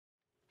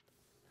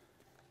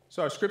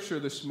So our scripture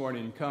this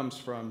morning comes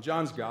from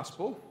John's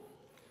Gospel,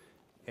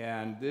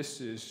 and this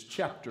is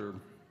chapter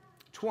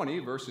 20,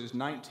 verses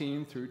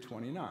 19 through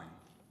 29.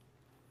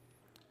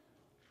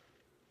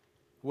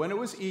 When it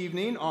was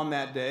evening on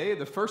that day,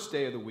 the first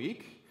day of the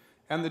week,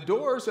 and the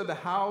doors of the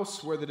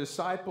house where the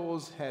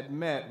disciples had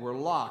met were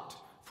locked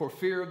for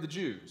fear of the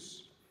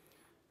Jews,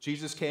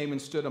 Jesus came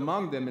and stood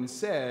among them and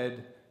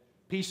said,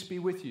 "Peace be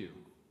with you."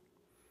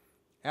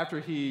 After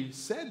he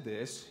said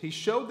this, he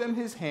showed them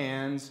his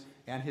hands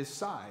and his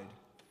side.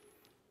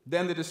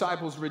 Then the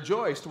disciples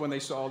rejoiced when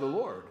they saw the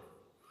Lord.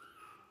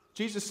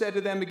 Jesus said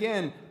to them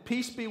again,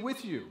 "Peace be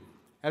with you.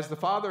 As the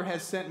Father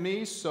has sent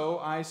me, so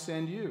I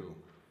send you."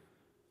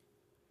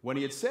 When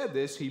he had said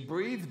this, he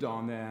breathed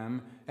on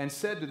them and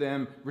said to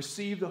them,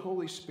 "Receive the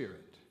Holy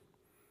Spirit.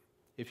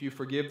 If you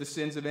forgive the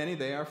sins of any,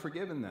 they are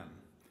forgiven them.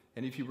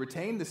 And if you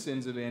retain the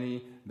sins of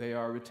any, they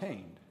are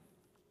retained."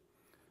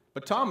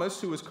 But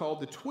Thomas, who was called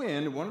the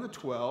twin, one of the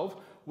 12,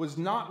 was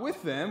not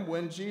with them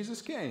when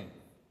Jesus came.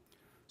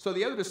 So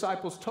the other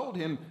disciples told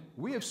him,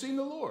 "We have seen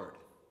the Lord."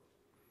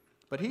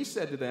 But he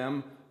said to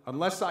them,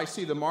 "Unless I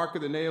see the mark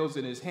of the nails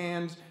in his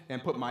hands,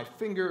 and put my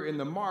finger in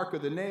the mark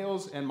of the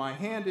nails, and my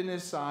hand in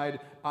his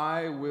side,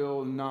 I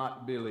will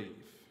not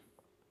believe."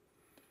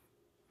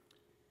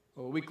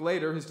 A week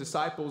later, his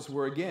disciples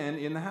were again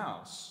in the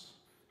house,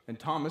 and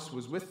Thomas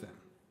was with them.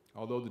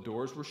 Although the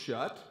doors were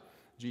shut,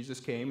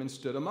 Jesus came and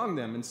stood among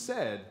them and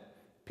said,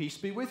 "Peace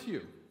be with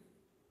you."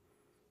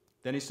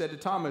 Then he said to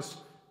Thomas,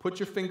 "Put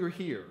your finger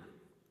here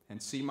and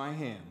see my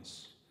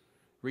hands.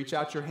 Reach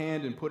out your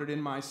hand and put it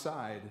in my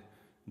side.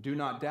 Do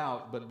not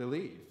doubt, but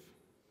believe."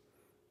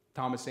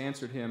 Thomas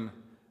answered him,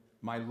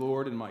 "My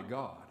Lord and my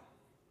God."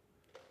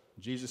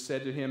 Jesus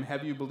said to him,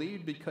 "Have you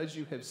believed because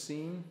you have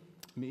seen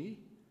me?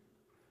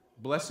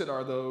 Blessed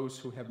are those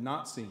who have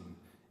not seen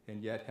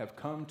and yet have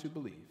come to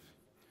believe."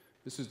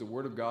 This is the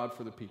word of God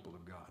for the people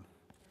of God.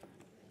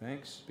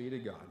 Thanks be to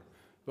God.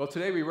 Well,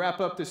 today we wrap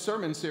up this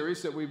sermon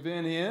series that we've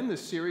been in,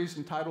 this series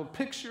entitled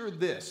Picture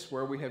This,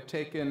 where we have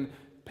taken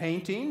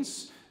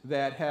paintings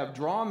that have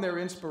drawn their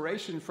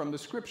inspiration from the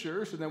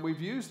Scriptures, and then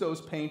we've used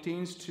those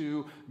paintings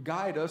to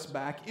guide us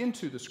back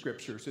into the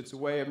Scriptures. It's a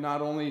way of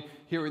not only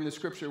hearing the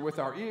Scripture with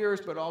our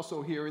ears, but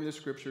also hearing the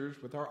Scriptures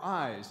with our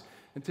eyes.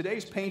 And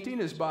today's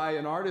painting is by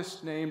an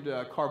artist named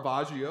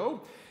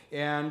Caravaggio,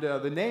 and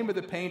the name of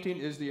the painting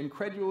is The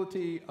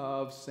Incredulity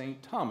of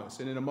St. Thomas.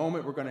 And in a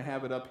moment, we're going to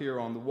have it up here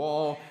on the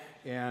wall,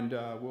 and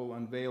we'll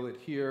unveil it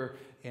here.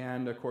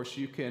 And, of course,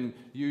 you can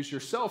use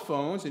your cell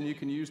phones, and you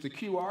can use the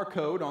QR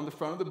code on the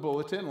front of the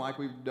bulletin like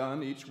we've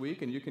done each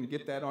week, and you can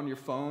get that on your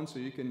phone so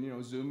you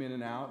can, zoom in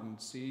and out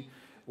and see.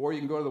 Or you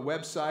can go to the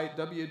website,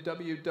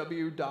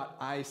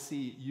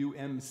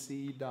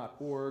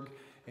 www.icumc.org,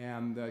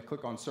 and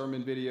click on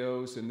sermon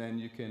videos, and then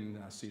you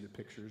can see the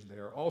pictures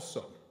there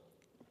also.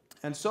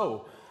 And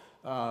so,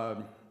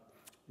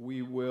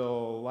 we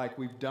will, like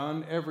we've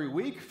done every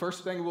week,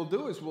 first thing we'll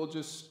do is we'll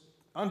just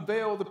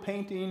unveil the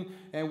painting,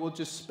 and we'll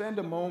just spend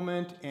a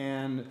moment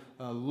and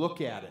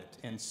look at it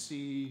and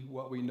see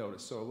what we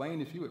notice. So, Elaine,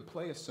 if you would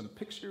play us some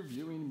picture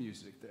viewing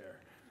music there.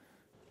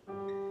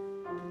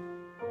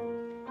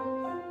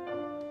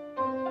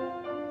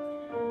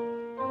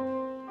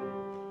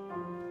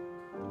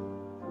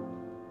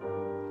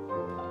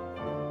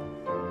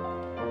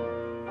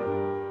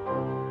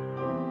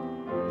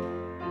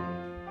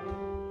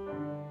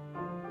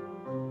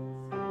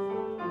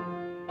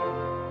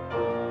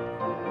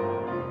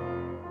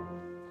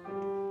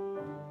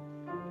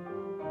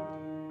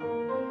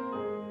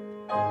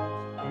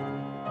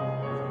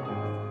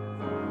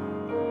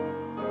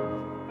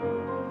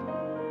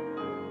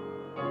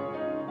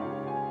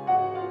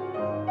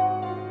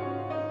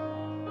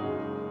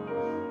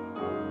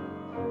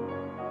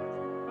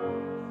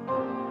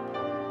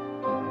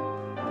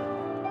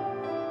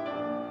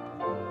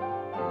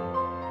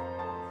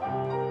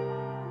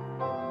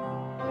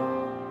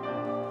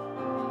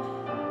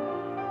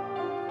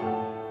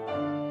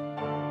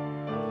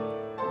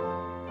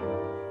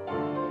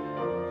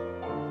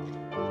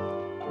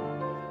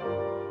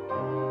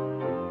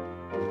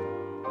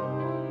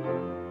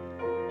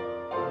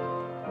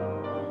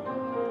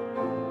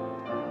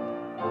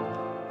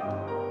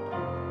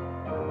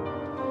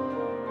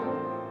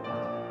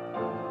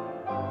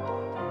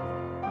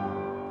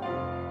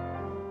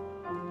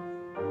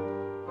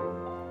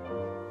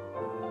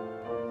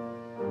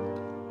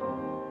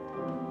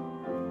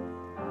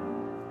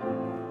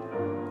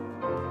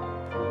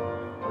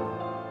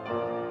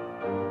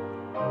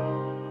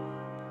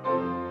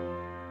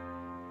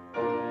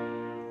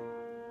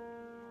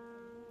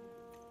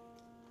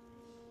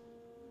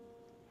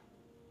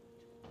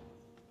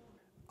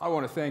 I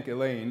want to thank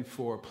Elaine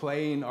for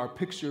playing our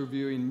picture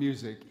viewing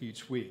music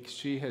each week.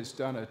 She has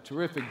done a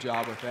terrific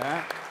job with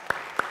that.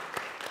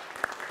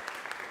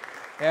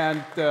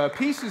 And the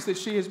pieces that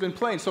she has been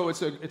playing, so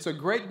it's a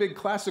great big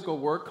classical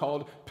work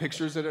called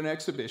Pictures at an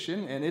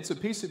Exhibition, and it's a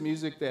piece of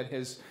music that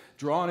has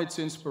drawn its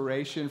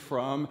inspiration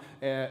from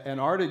an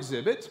art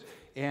exhibit.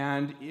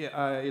 And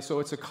so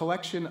it's a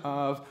collection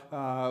of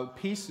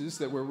pieces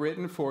that were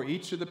written for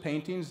each of the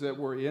paintings that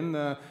were in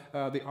the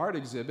art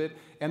exhibit.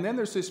 And then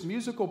there's this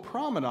musical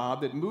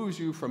promenade that moves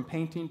you from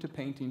painting to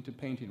painting to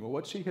painting. Well,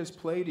 what she has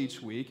played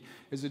each week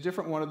is a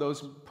different one of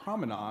those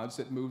promenades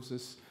that moves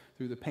us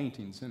through the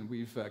paintings. And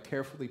we've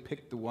carefully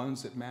picked the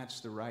ones that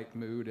match the right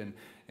mood.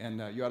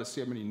 And you ought to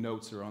see how many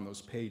notes are on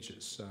those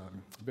pages.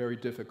 Very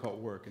difficult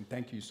work, and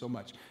thank you so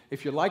much.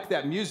 If you like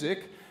that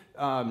music,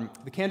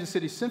 the Kansas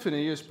City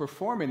Symphony is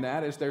performing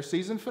that as their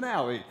season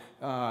finale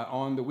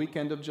on the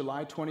weekend of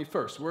July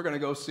 21st. We're going to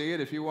go see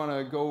it. If you want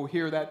to go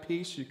hear that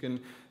piece, you can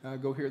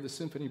go hear the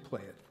symphony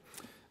play it.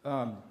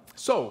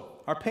 So,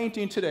 our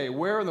painting today,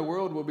 where in the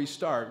world will we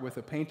start with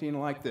a painting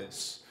like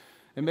this?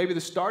 And maybe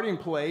the starting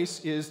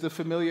place is the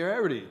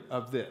familiarity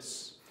of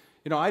this.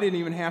 You know, I didn't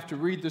even have to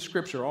read the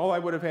scripture. All I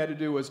would have had to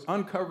do was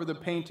uncover the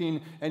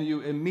painting, and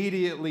you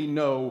immediately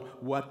know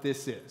what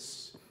this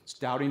is. It's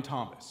Doubting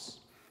Thomas.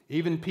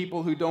 Even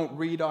people who don't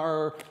read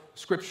our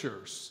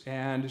scriptures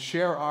and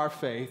share our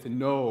faith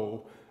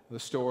know the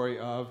story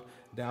of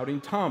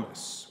Doubting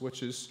Thomas,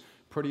 which is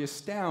pretty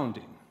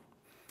astounding.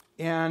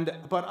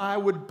 But I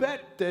would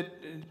bet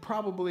that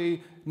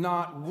probably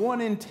not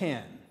 1 in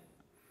 10,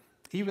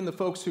 even the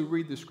folks who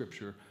read the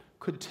scripture,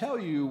 could tell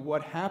you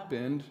what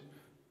happened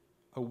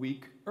a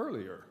week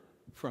earlier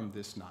from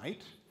this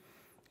night.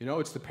 You know,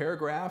 it's the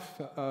paragraph,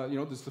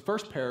 this is the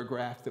first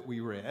paragraph that we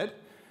read.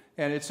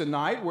 And it's a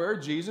night where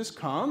Jesus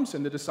comes,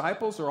 and the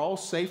disciples are all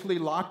safely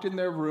locked in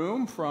their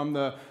room from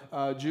the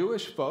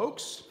Jewish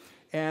folks.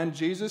 And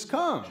Jesus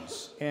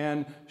comes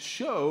and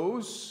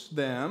shows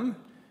them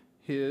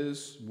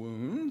his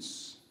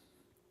wounds.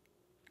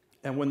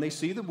 And when they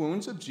see the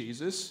wounds of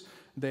Jesus,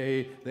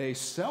 they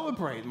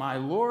celebrate, my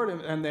Lord,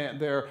 and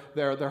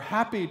they're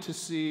happy to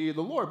see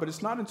the Lord. But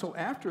it's not until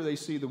after they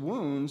see the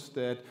wounds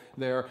that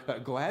they're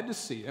glad to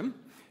see him.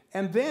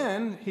 And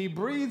then he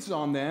breathes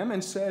on them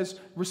and says,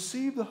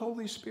 receive the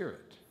Holy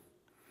Spirit.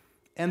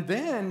 And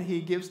then he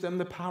gives them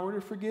the power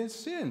to forgive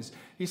sins.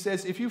 He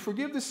says, if you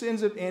forgive the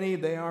sins of any,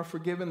 they are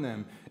forgiven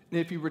them. And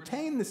if you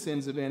retain the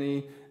sins of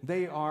any,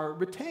 they are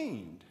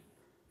retained.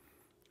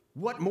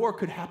 What more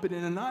could happen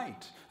in a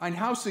night? And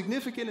how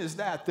significant is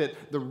that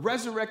the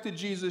resurrected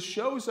Jesus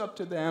shows up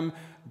to them,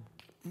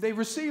 they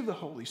receive the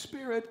Holy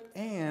Spirit,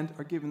 and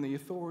are given the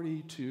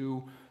authority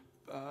to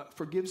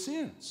forgive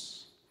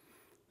sins.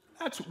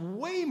 That's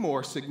way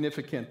more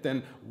significant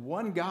than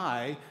one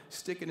guy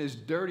sticking his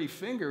dirty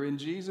finger in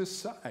Jesus'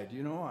 side.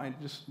 You know, I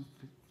just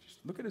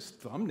look at his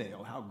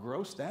thumbnail, how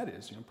gross that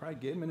is. You know, probably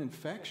gave him an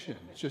infection.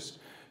 It's just,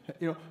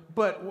 and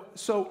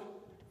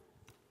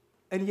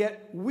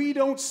yet we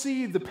don't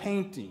see the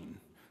painting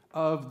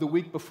of the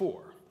week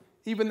before.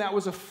 Even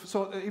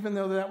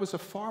though that was a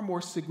far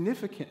more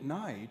significant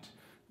night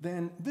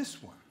than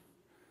this one.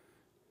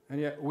 And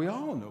yet we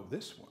all know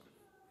this one.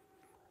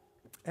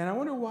 And I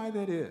wonder why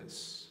that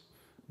is.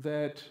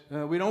 That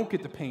we don't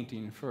get the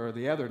painting for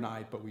the other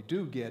night, but we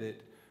do get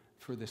it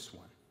for this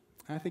one.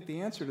 And I think the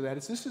answer to that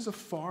is this is a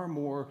far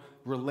more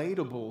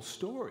relatable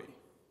story.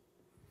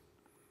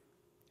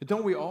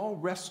 Don't we all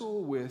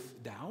wrestle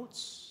with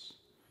doubts?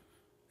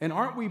 And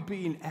aren't we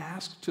being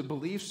asked to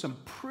believe some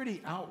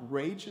pretty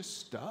outrageous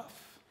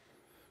stuff?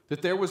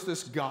 That there was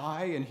this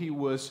guy and he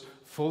was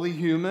fully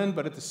human,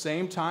 but at the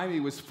same time he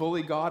was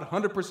fully God,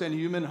 100%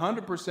 human,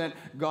 100%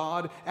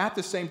 God. At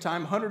the same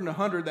time, 100 and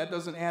 100, that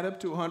doesn't add up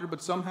to 100,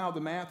 but somehow the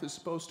math is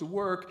supposed to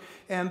work.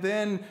 And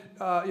then,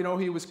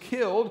 he was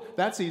killed.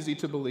 That's easy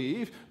to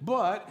believe.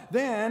 But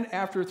then,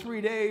 after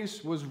 3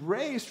 days, was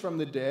raised from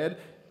the dead,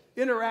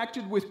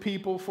 interacted with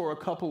people for a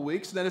couple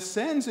weeks, then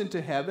ascends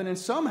into heaven, and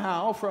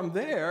somehow from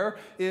there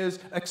is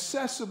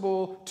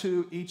accessible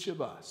to each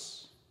of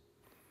us.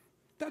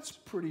 That's a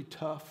pretty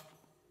tough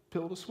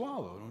pill to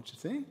swallow, don't you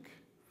think?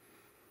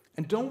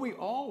 And don't we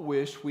all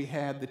wish we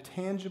had the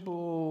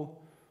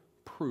tangible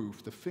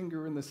proof, the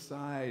finger in the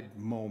side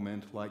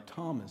moment like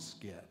Thomas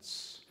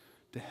gets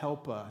to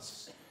help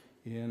us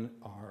in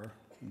our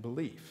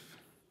belief?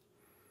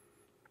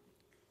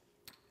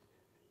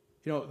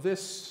 You know,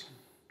 this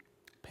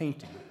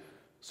painting,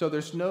 so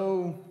there's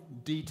no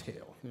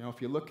detail. You know,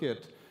 if you look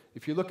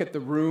at the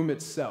room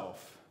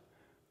itself,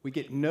 we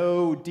get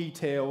no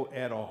detail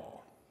at all.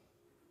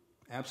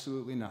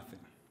 Absolutely nothing.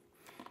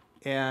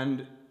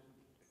 And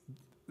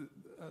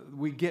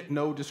we get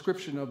no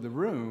description of the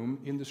room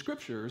in the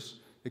scriptures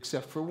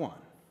except for one,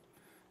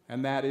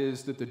 and that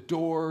is that the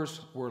doors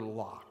were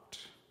locked.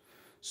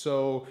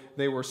 So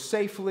they were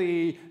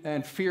safely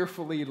and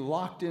fearfully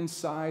locked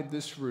inside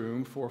this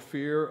room for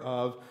fear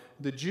of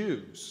the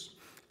Jews.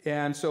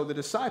 And so the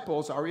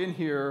disciples are in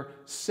here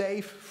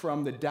safe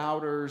from the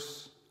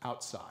doubters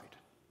outside.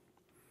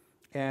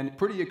 And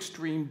pretty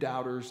extreme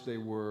doubters they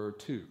were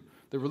too.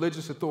 The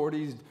religious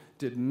authorities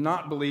did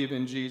not believe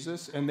in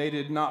Jesus, and they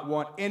did not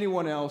want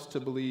anyone else to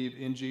believe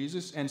in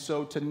Jesus. And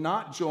so to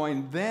not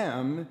join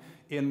them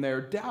in their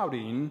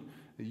doubting,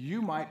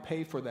 you might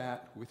pay for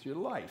that with your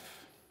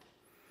life.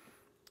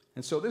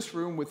 And so this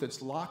room with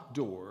its locked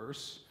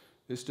doors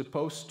is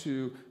supposed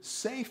to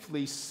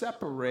safely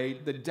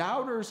separate the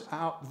doubters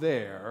out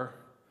there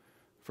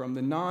from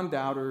the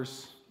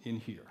non-doubters in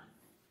here.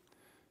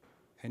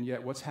 And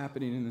yet, what's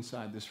happening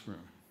inside this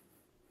room?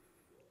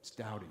 It's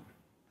doubting,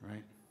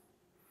 right?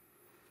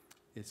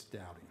 It's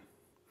doubting.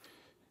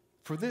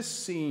 For this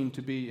scene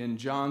to be in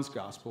John's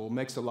gospel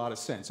makes a lot of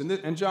sense.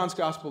 And John's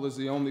gospel is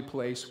the only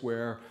place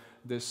where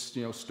this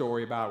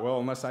story about, well,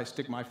 unless I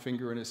stick my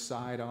finger in his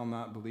side, I'll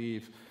not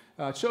believe.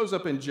 It shows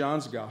up in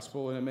John's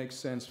gospel, and it makes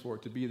sense for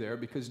it to be there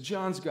because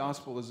John's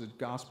gospel is a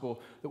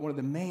gospel that one of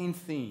the main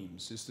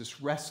themes is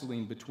this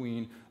wrestling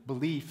between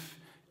belief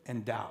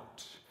and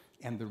doubt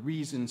and the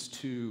reasons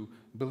to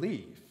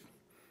believe.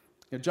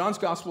 John's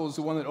gospel is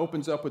the one that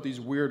opens up with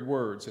these weird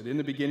words. That in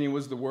the beginning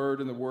was the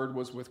Word, and the Word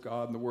was with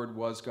God, and the Word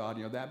was God,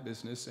 that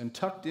business. And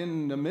tucked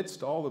in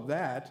amidst all of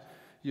that,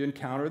 you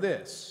encounter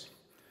this.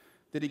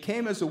 That he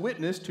came as a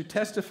witness to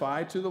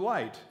testify to the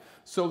light,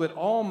 so that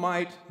all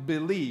might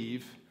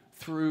believe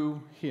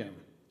through him.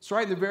 It's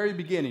right in the very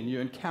beginning. You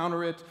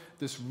encounter it,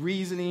 this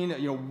reasoning,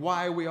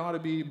 why we ought to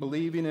be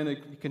believing, and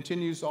it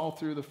continues all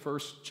through the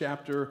first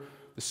chapter.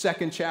 The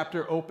second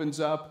chapter opens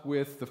up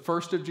with the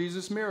first of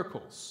Jesus'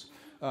 miracles.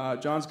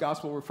 John's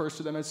gospel refers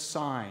to them as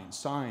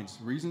signs,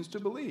 reasons to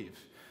believe.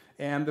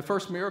 And the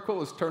first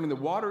miracle is turning the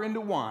water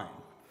into wine.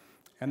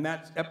 And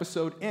that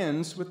episode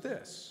ends with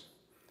this,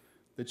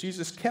 that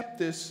Jesus kept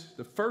this,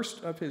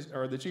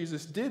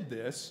 Jesus did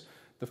this,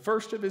 the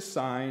first of his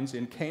signs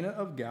in Cana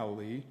of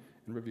Galilee,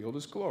 and revealed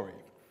his glory.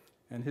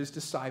 And his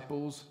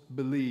disciples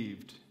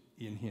believed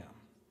in him.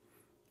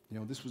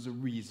 This was a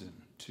reason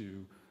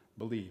to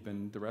believe.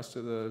 And the rest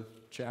of the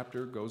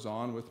chapter goes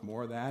on with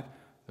more of that.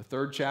 The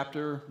third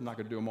chapter, I'm not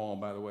going to do them all,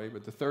 by the way,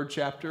 but the third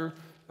chapter,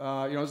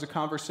 is a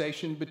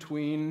conversation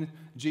between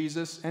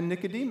Jesus and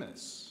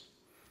Nicodemus.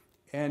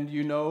 And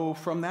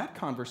from that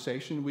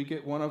conversation, we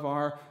get one of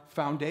our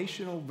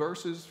foundational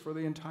verses for the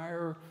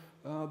entire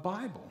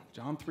Bible,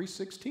 John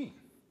 3:16.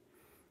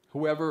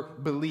 Whoever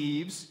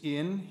believes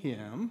in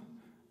him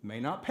may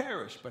not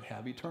perish, but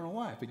have eternal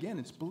life. Again,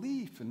 it's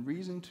belief and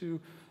reason to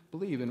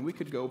believe. And we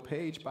could go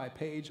page by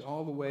page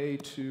all the way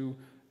to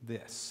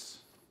this.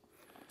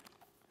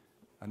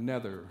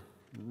 Another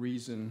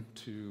reason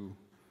to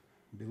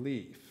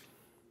believe.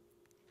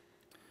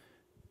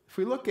 If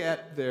we look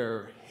at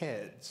their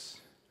heads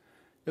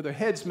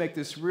make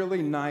this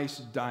really nice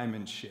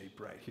diamond shape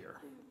right here.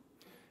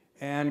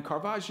 And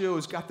Caravaggio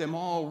has got them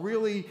all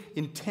really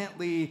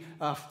intently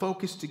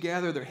focused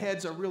together. Their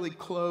heads are really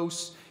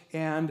close.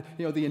 And,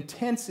 the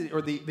intensity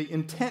or the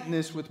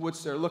intentness with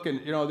which they're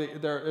looking,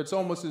 it's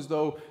almost as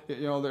though,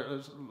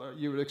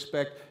 you would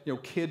expect,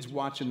 kids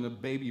watching the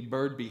baby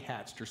bird be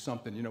hatched or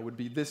something, would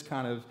be this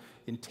kind of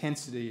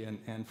intensity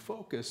and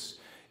focus.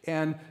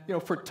 And,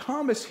 for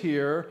Thomas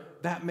here,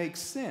 that makes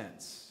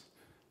sense.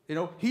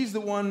 He's the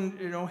one,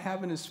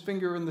 having his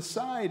finger in the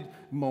side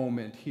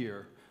moment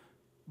here.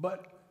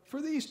 But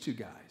for these two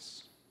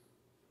guys,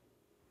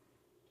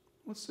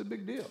 what's the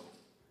big deal?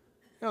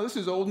 This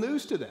is old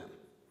news to them.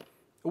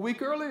 A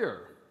week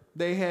earlier,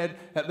 they had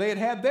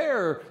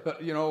their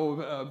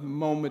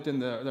moment in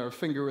their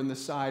finger in the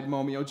side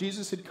moment.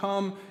 Jesus had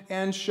come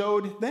and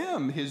showed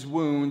them his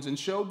wounds and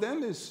showed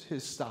them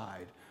his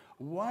side.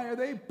 Why are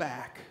they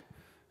back,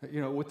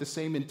 with the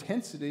same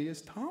intensity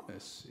as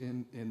Thomas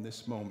in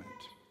this moment?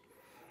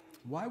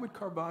 Why would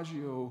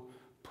Caravaggio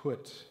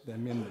put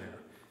them in there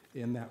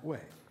in that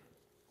way?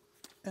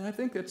 And I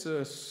think it's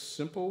a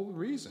simple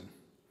reason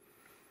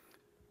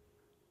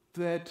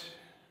that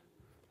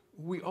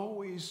we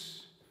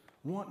always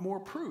want more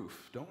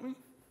proof, don't we?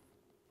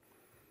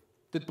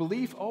 That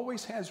belief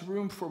always has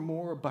room for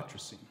more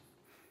buttressing.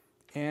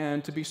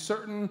 And to be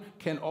certain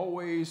can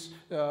always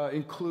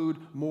include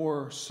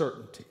more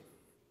certainty.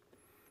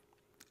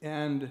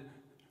 And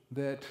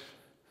that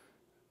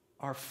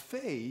our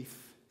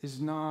faith is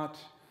not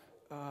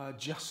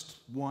just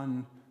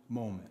one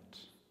moment.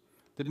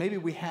 That maybe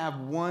we have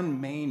one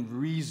main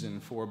reason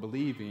for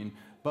believing,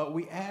 but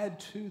we add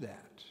to that.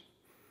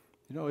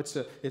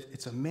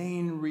 It's a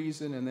main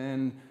reason and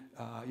then,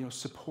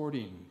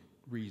 supporting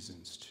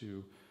reasons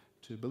to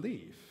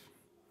believe.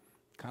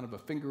 Kind of a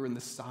finger in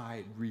the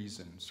side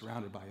reason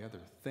surrounded by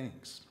other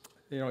things.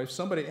 If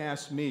somebody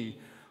asked me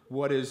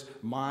what is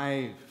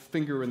my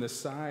finger in the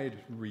side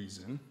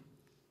reason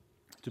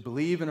to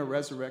believe in a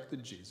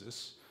resurrected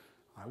Jesus,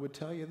 I would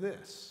tell you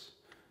this.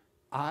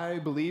 I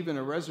believe in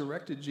a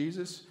resurrected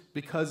Jesus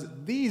because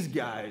these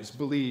guys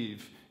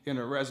believe in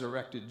a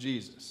resurrected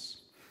Jesus.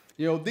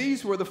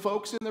 These were the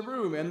folks in the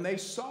room, and they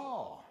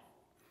saw.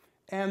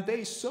 And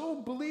they so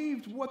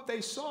believed what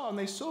they saw, and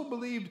they so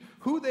believed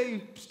who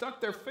they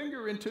stuck their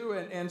finger into,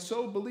 and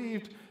so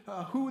believed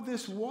who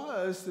this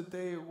was that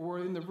they were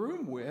in the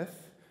room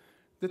with,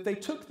 that they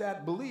took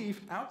that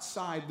belief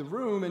outside the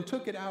room and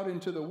took it out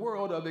into the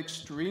world of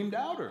extreme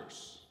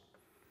doubters.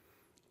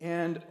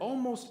 And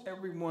almost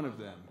every one of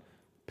them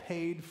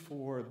paid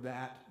for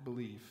that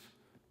belief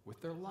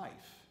with their life.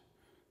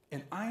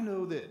 And I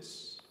know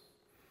this,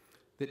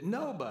 that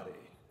nobody,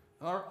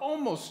 or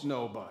almost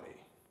nobody,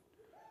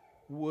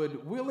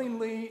 would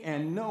willingly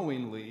and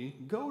knowingly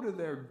go to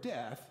their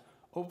death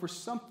over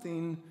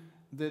something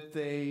that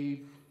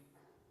they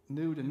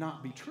knew to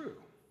not be true.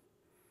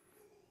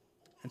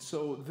 And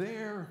so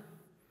their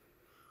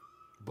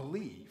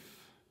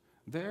belief,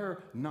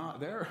 they're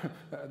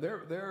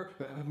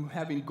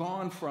having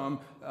gone from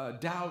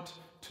doubt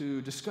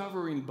to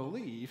discovering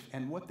belief,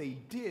 and what they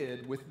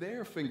did with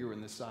their finger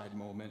in the side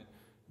moment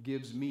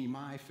gives me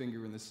my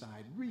finger in the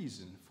side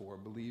reason for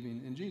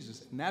believing in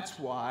Jesus. And that's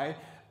why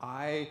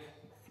I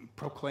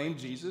proclaim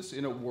Jesus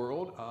in a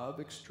world of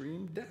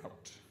extreme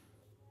doubt.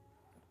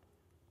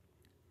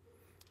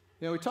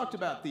 You know, we talked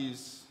about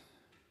these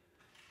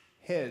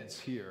heads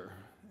here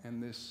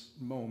and this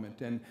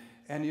moment.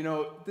 And you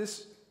know,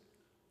 this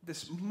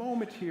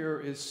moment here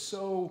is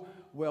so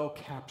well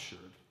captured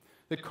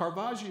that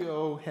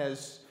Caravaggio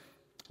has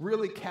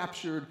really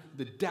captured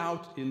the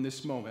doubt in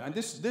this moment. And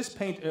this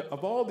paint,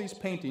 of all these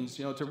paintings,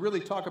 you know, to really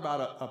talk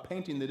about a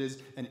painting that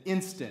is an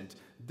instant,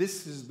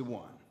 this is the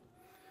one.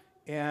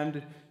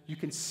 And you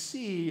can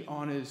see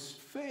on his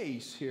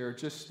face here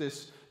just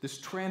this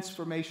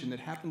transformation that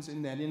happens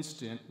in that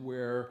instant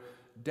where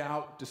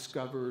doubt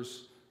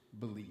discovers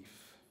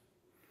belief.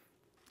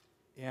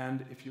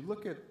 And if you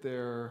look at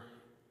their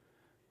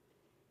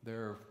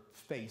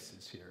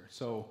faces here,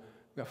 so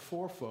we've got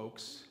four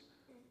folks.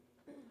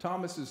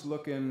 Thomas is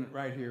looking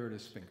right here at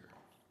his finger.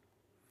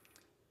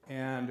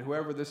 And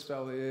whoever this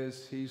fellow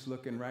is, he's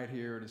looking right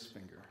here at his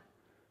finger.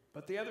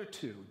 But the other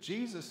two,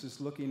 Jesus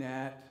is looking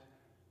at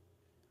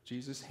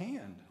Jesus'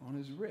 hand on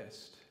his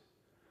wrist.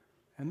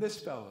 And this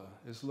fellow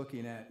is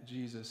looking at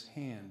Jesus'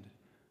 hand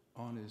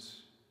on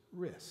his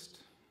wrist.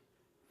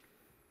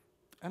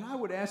 And I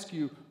would ask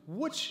you,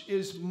 which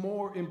is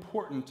more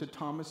important to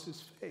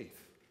Thomas's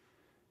faith?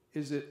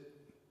 Is it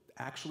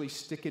actually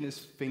sticking his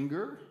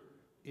finger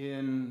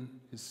in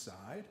his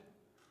side?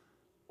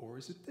 Or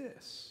is it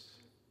this?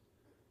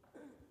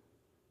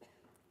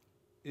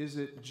 Is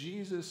it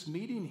Jesus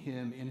meeting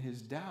him in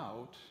his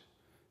doubt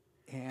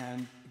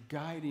and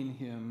guiding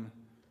him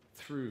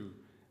through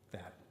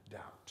that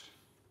doubt?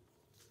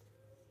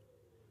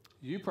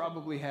 You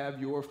probably have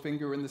your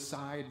finger in the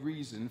side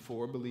reason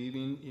for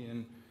believing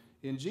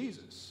in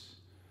Jesus.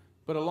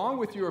 But along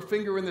with your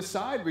finger in the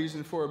side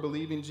reason for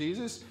believing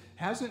Jesus,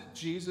 hasn't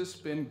Jesus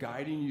been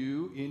guiding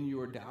you in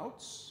your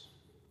doubts?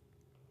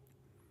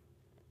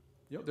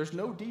 You know, there's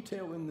no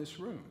detail in this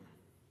room.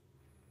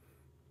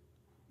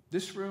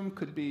 This room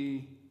could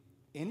be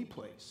any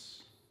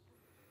place.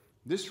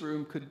 This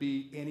room could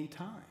be any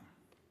time.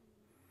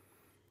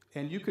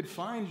 And you could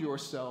find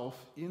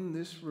yourself in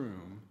this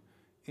room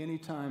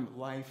anytime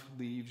life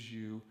leaves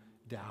you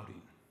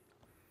doubting.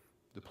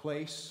 The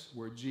place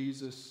where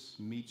Jesus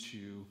meets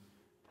you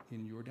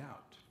in your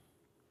doubt.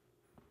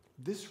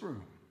 This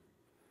room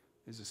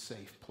is a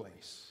safe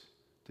place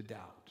to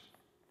doubt.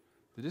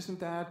 But isn't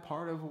that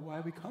part of why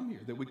we come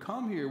here? That we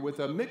come here with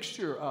a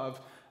mixture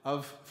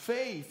of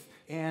faith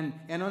and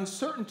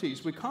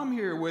uncertainties. We come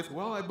here with,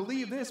 well, I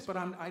believe this, but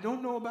I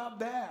don't know about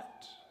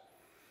that.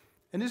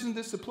 And isn't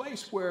this a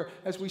place where,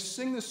 as we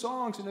sing the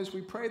songs and as we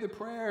pray the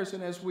prayers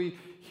and as we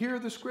hear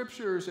the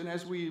scriptures and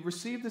as we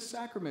receive the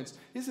sacraments,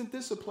 isn't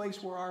this a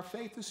place where our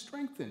faith is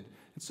strengthened?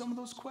 And some of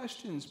those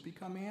questions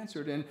become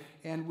answered,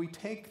 and we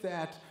take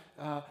that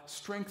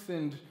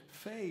strengthened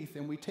faith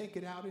and we take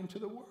it out into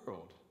the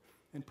world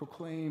and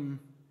proclaim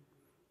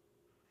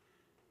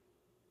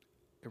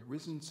a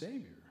risen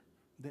Savior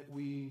that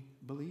we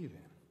believe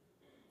in.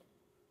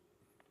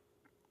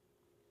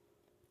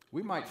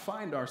 We might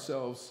find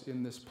ourselves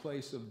in this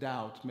place of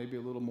doubt maybe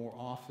a little more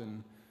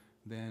often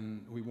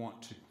than we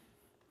want to.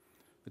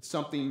 But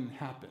something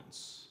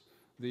happens.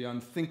 The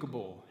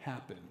unthinkable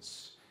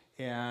happens.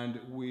 And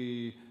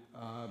we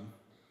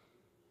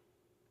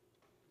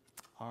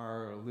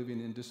are living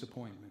in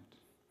disappointment.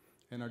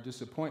 And our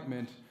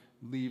disappointment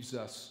leaves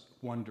us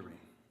wondering.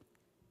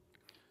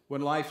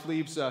 When life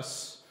leaves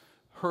us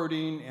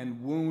hurting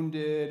and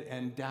wounded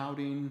and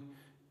doubting,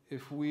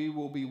 if we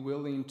will be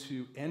willing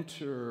to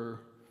enter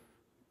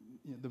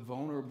the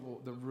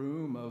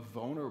room of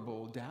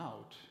vulnerable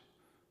doubt,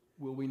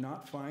 will we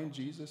not find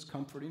Jesus'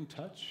 comforting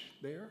touch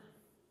there?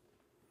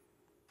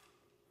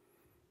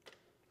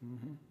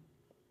 Mm-hmm.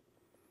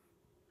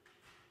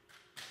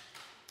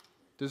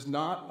 Does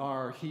not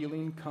our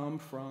healing come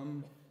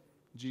from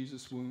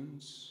Jesus'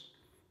 wounds,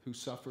 who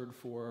suffered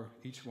for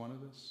each one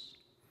of us?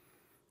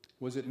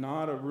 Was it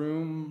not a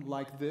room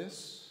like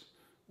this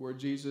where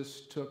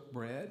Jesus took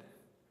bread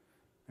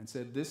and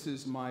said, "This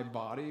is my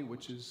body,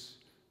 which is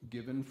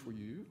given for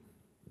you"?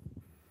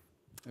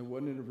 And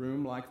wasn't it a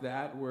room like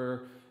that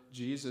where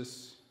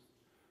Jesus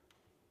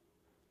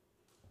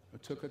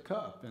took a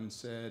cup and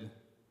said,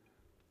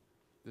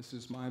 "This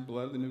is my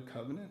blood of the new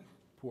covenant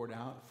poured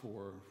out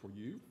for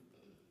you"?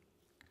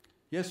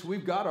 Yes,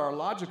 we've got our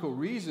logical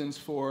reasons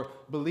for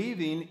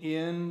believing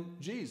in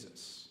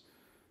Jesus,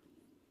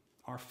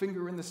 our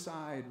finger in the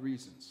side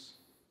reasons.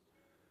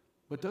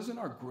 But doesn't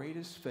our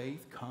greatest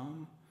faith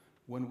come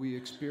when we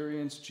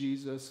experience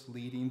Jesus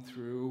leading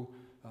through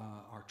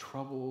our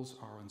troubles,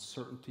 our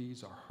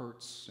uncertainties, our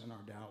hurts, and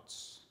our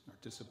doubts, our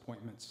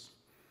disappointments.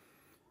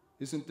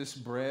 Isn't this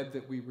bread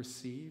that we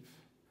receive?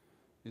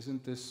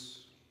 Isn't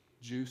this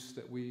juice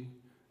that we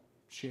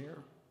share?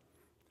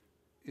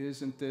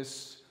 Isn't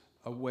this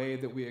a way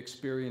that we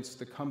experience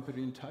the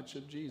comforting touch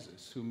of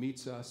Jesus, who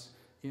meets us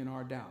in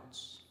our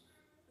doubts?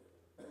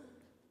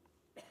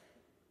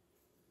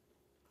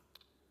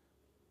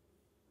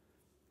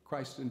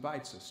 Christ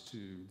invites us to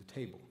the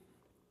table.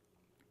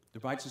 He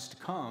invites us to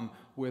come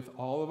with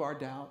all of our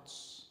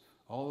doubts,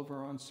 all of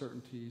our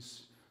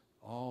uncertainties,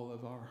 all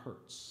of our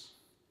hurts.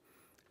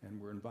 And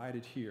we're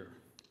invited here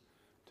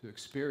to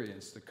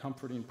experience the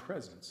comforting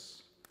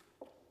presence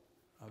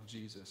of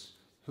Jesus,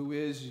 who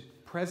is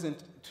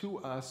present to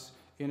us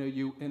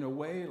in a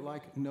way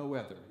like no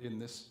other in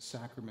this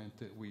sacrament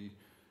that we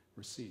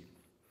receive.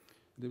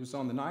 It was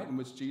on the night in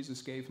which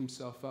Jesus gave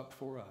himself up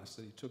for us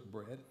that he took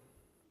bread,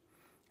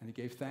 and he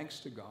gave thanks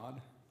to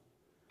God,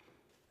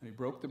 and he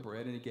broke the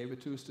bread, and he gave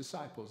it to his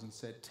disciples and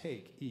said,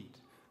 "Take, eat.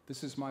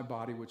 This is my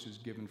body which is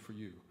given for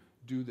you.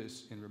 Do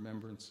this in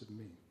remembrance of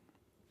me."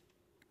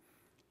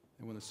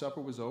 And when the supper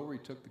was over, he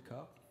took the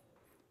cup,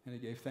 and he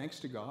gave thanks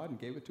to God and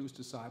gave it to his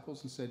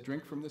disciples and said,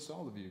 "Drink from this,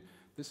 all of you.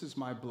 This is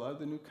my blood,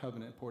 the new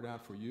covenant, poured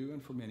out for you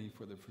and for many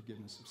for the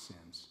forgiveness of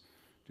sins.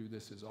 Do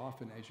this as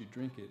often as you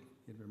drink it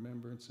in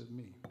remembrance of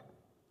me."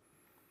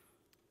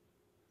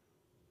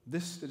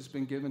 This that has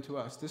been given to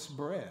us, this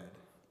bread,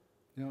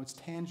 it's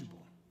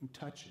tangible. You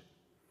touch it.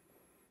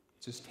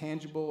 It's as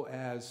tangible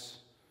as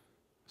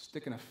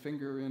sticking a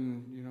finger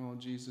in,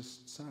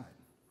 Jesus' side.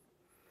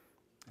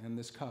 And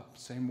this cup,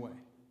 same way.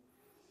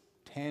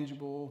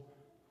 Tangible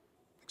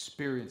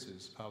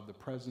experiences of the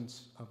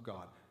presence of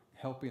God,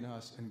 helping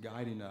us and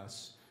guiding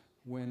us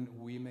when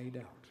we may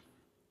doubt.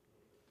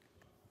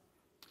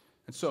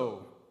 And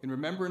so, in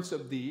remembrance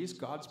of these,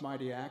 God's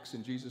mighty acts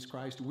in Jesus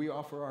Christ, we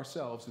offer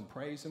ourselves in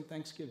praise and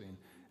thanksgiving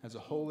as a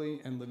holy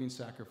and living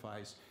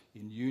sacrifice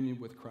in union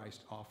with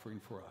Christ offering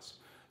for us.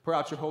 Pour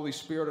out your Holy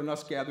Spirit on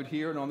us gathered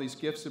here and on these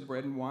gifts of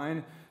bread and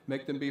wine.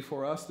 Make them be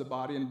for us the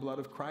body and blood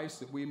of Christ,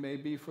 that we may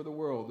be for the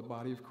world the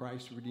body of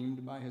Christ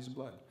redeemed by his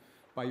blood.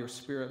 By your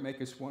Spirit, make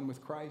us one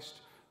with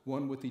Christ,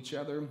 one with each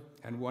other,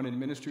 and one in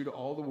ministry to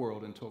all the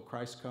world until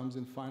Christ comes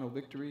in final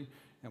victory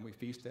and we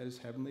feast at his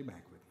heavenly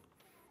banquet.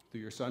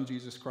 Through your Son,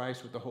 Jesus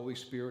Christ, with the Holy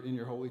Spirit in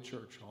your holy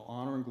church, all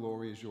honor and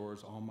glory is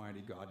yours,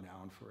 Almighty God, now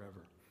and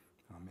forever.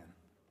 Amen.